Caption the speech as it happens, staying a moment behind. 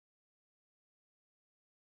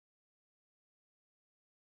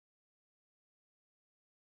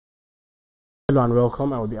Hello and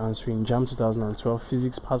welcome. I will be answering JAMB 2012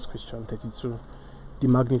 Physics Past Question 32. The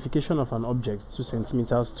magnification of an object 2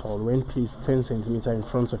 centimeters tall when placed 10 centimeters in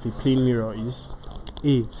front of a plane mirror is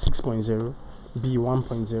A 6.0, B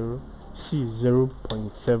 1.0, C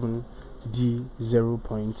 0.7, D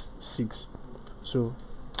 0.6. So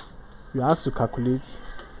you are asked to calculate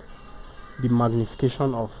the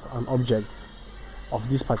magnification of an object of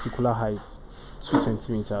this particular height 2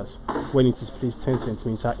 centimeters when it is placed 10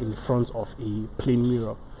 centimeters in front of a plane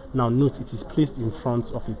mirror. Now note, it is placed in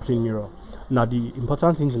front of a plane mirror. Now the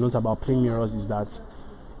important thing to note about plane mirrors is that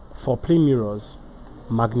for plane mirrors,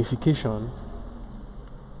 magnification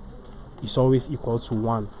is always equal to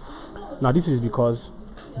 1. Now this is because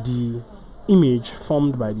the image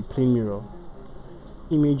formed by the plane mirror,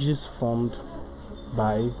 images formed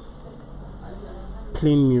by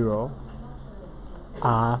plane mirror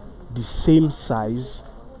are the same size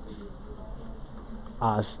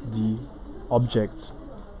as the object.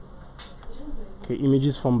 Okay,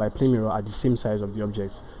 images formed by plane mirror are the same size of the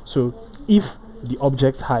object. So if the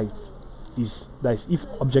object height is, if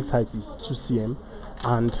object height is 2 cm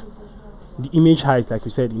and the image height, like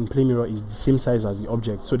we said in plane mirror, is the same size as the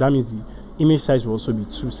object, so that means the image size will also be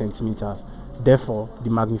 2 centimeters. Therefore the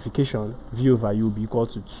magnification v over u will be equal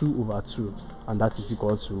to 2 over 2, and that is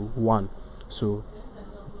equal to 1. So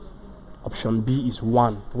option B is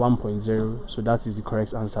 1.0. So that is the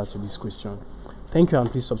correct answer to this question. Thank you,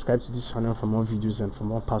 and please subscribe to this channel for more videos and for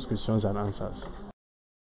more past questions and answers.